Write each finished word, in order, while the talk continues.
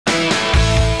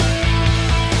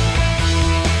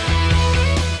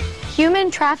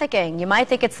Human trafficking. You might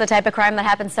think it's the type of crime that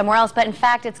happens somewhere else, but in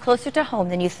fact, it's closer to home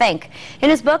than you think. In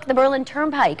his book, The Berlin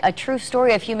Turnpike, a true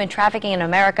story of human trafficking in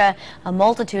America, a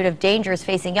multitude of dangers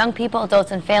facing young people, adults,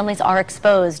 and families are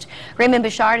exposed. Raymond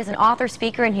Bechard is an author,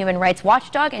 speaker, and human rights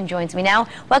watchdog and joins me now.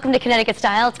 Welcome to Connecticut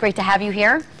Style. It's great to have you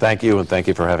here. Thank you, and thank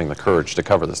you for having the courage to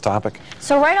cover this topic.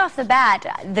 So right off the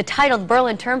bat, the title,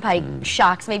 Berlin Turnpike,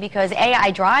 shocks me because, A, I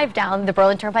drive down the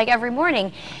Berlin Turnpike every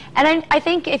morning, and I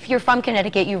think if you're from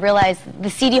Connecticut, you realize the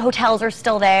seedy hotels are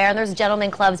still there, and there's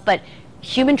gentlemen clubs, but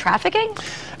human trafficking?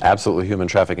 Absolutely human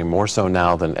trafficking, more so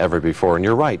now than ever before. And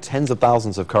you're right, tens of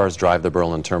thousands of cars drive the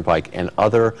Berlin Turnpike and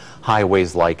other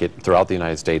highways like it throughout the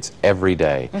United States every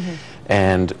day.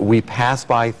 And we pass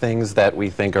by things that we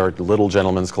think are little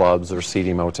gentlemen's clubs or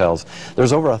seedy motels.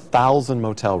 There's over 1,000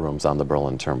 motel rooms on the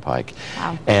Berlin Turnpike.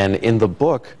 Wow. And in the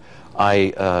book,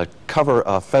 I cover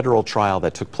a federal trial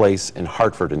that took place in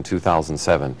Hartford in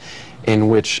 2007, in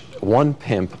which one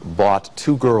pimp bought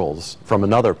two girls from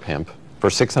another pimp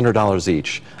for $600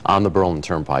 each on the Berlin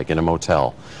Turnpike in a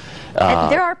motel.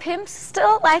 There are pimps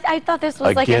still? I thought this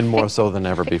was like again, more so than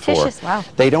ever before. Wow.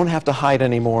 They don't have to hide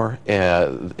anymore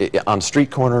on street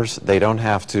corners. They don't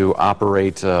have to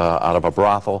operate out of a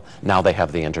brothel. Now they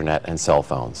have the internet and cell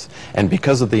phones. And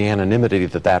because of the anonymity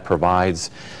that that provides,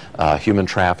 human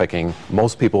trafficking,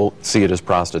 most people see it as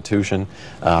prostitution,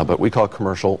 but we call it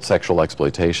commercial sexual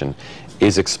exploitation,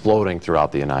 is exploding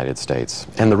throughout the United States.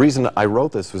 And the reason I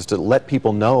wrote this was to let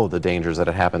people know the dangers that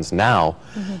it happens now,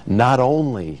 not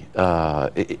only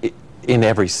in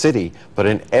every city, but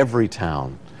in every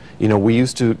town. You know, we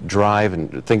used to drive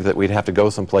and think that we'd have to go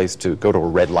someplace to go to a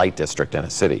red light district in a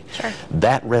city. Sure.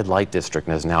 That red light district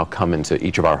has now come into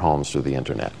each of our homes through the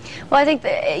internet. Well, I think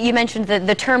you mentioned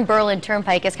the term Berlin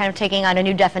Turnpike is kind of taking on a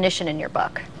new definition in your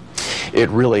book. It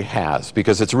really has,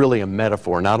 because it's really a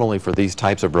metaphor not only for these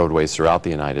types of roadways throughout the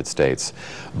United States,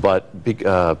 but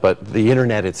the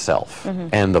internet itself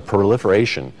and the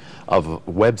proliferation of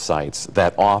websites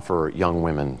that offer young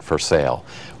women for sale.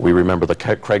 We remember the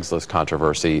Craigslist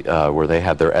controversy where they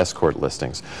had their escort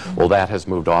listings. Well, that has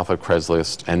moved off of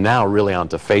Craigslist and now really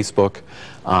onto Facebook,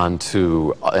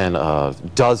 onto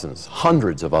dozens,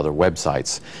 hundreds of other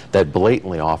websites that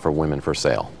blatantly offer women for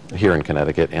sale here in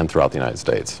Connecticut and throughout the United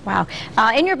States. Wow.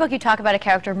 In your book, you talk about a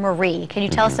character, Marie. Can you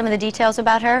tell us some of the details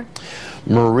about her?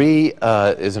 Marie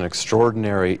is an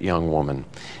extraordinary young woman,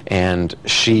 and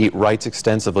she writes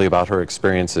extensively about her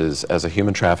experiences as a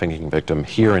human trafficking victim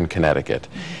here in Connecticut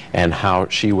and how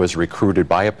she was recruited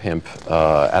by a pimp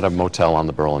at a motel on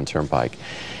the Berlin Turnpike.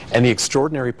 And the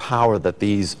extraordinary power that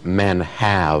these men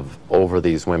have over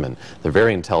these women. They're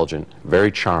very intelligent,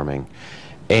 very charming,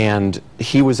 and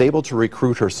he was able to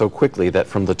recruit her so quickly that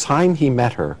from the time he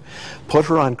met her, put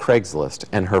her on Craigslist,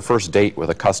 and her first date with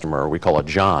a customer, we call it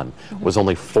John, was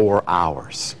only 4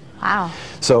 hours. Wow.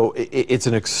 So it's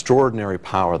an extraordinary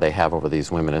power they have over these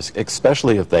women,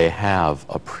 especially if they have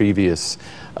a previous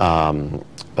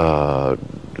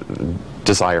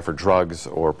desire for drugs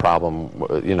or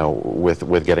problem, you know,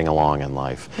 with getting along in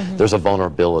life. There's a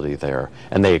vulnerability there,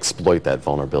 and they exploit that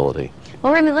vulnerability.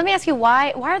 Well, Raymond, let me ask you,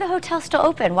 why are the hotels still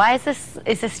open? Why is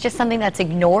this just something that's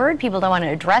ignored? People don't want to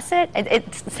address it?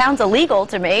 It sounds illegal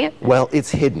to me. Well, it's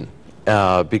hidden.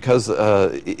 Because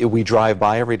we drive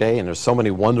by every day, and there's so many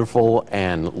wonderful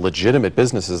and legitimate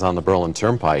businesses on the Berlin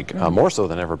Turnpike, more so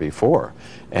than ever before.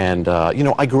 And, you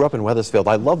know, I grew up in Wethersfield.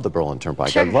 I love the Berlin Turnpike.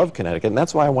 Sure. I love Connecticut, and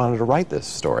that's why I wanted to write this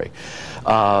story.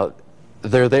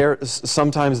 They're there.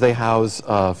 Sometimes they house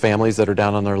families that are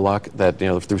down on their luck, that, you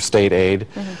know, through state aid.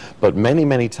 But many,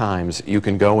 many times you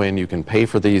can go in, you can pay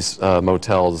for these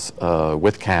motels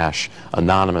with cash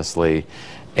anonymously,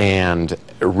 and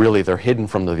really they're hidden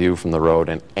from the view from the road,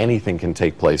 and anything can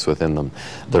take place within them.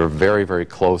 They're very, very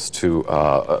close to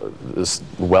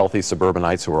wealthy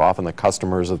suburbanites who are often the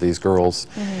customers of these girls.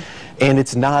 And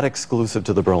it's not exclusive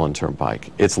to the Berlin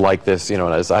Turnpike. It's like this, you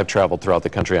know, as I've traveled throughout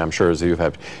the country, I'm sure as you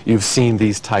have, you've seen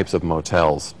these types of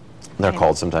motels. They're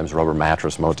called sometimes rubber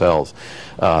mattress motels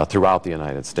throughout the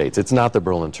United States. It's not the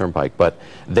Berlin Turnpike, but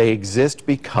they exist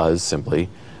because simply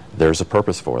there's a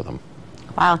purpose for them.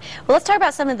 Wow. Well, let's talk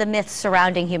about some of the myths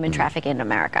surrounding human trafficking in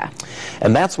America.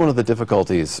 And that's one of the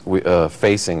difficulties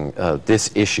facing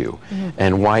this issue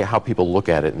and how people look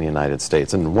at it in the United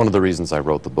States. And one of the reasons I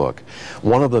wrote the book.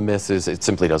 One of the myths is it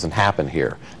simply doesn't happen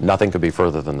here. Nothing could be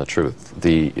further than the truth.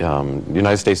 The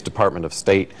United States Department of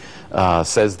State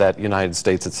says that the United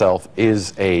States itself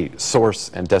is a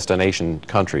source and destination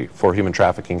country for human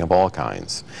trafficking of all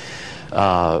kinds.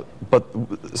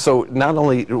 So not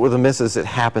only with the myth is it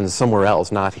happens somewhere else,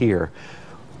 not here,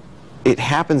 it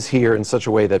happens here in such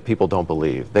a way that people don't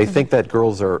believe. They think that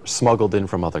girls are smuggled in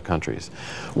from other countries.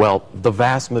 Well, the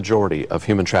vast majority of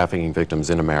human trafficking victims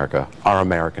in America are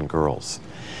American girls.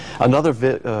 Another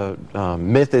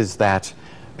myth is that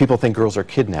people think girls are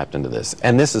kidnapped into this,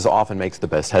 and this often makes the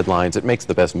best headlines. It makes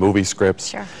the best movie scripts.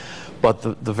 Sure. But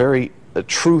the very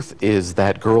truth is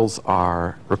that girls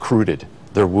are recruited.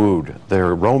 They're wooed.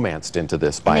 They're romanced into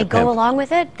this by a pimp. And they go along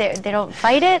with it? They don't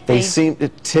fight it? They seem,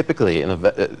 typically,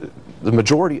 the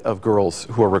majority of girls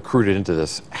who are recruited into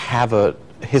this have a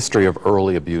history of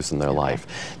early abuse in their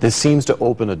life. This seems to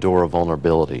open a door of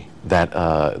vulnerability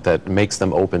that makes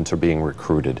them open to being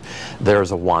recruited.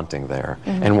 There's a wanting there.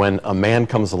 And when a man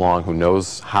comes along who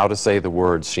knows how to say the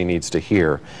words she needs to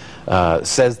hear,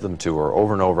 says them to her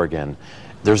over and over again,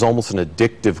 there's almost an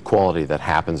addictive quality that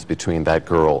happens between that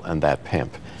girl and that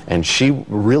pimp. And she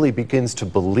really begins to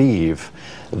believe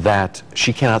that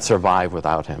she cannot survive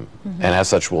without him. And as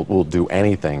such, will do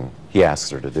anything he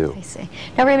asks her to do. I see.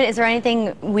 Now, Raymond, is there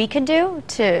anything we can do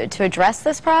to address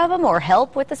this problem or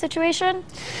help with the situation?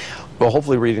 Well,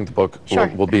 hopefully reading the book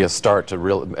will be a start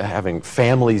to having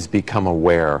families become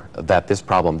aware that this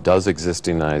problem does exist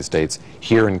in the United States,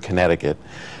 here in Connecticut,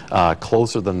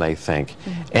 closer than they think.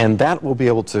 And that will be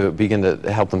able to begin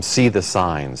to help them see the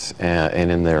signs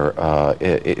and in their,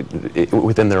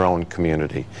 within their own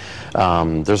community.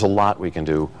 There's a lot we can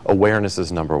do. Awareness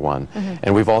is number one.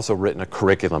 And we've also written a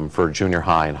curriculum for junior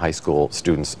high and high school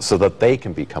students so that they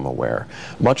can become aware,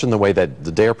 much in the way that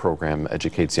the DARE program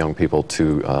educates young people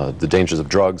to the dangers of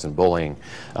drugs and bullying.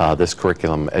 This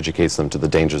curriculum educates them to the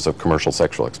dangers of commercial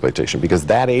sexual exploitation, because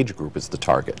that age group is the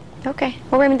target. Okay.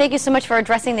 Well, Raymond, thank you so much for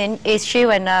addressing the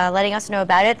issue and letting us know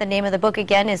about it. The name of the book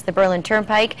again is The Berlin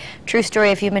Turnpike, True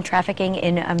Story of Human Trafficking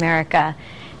in America.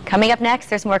 Coming up next,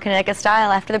 there's more Connecticut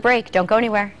Style after the break. Don't go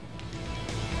anywhere.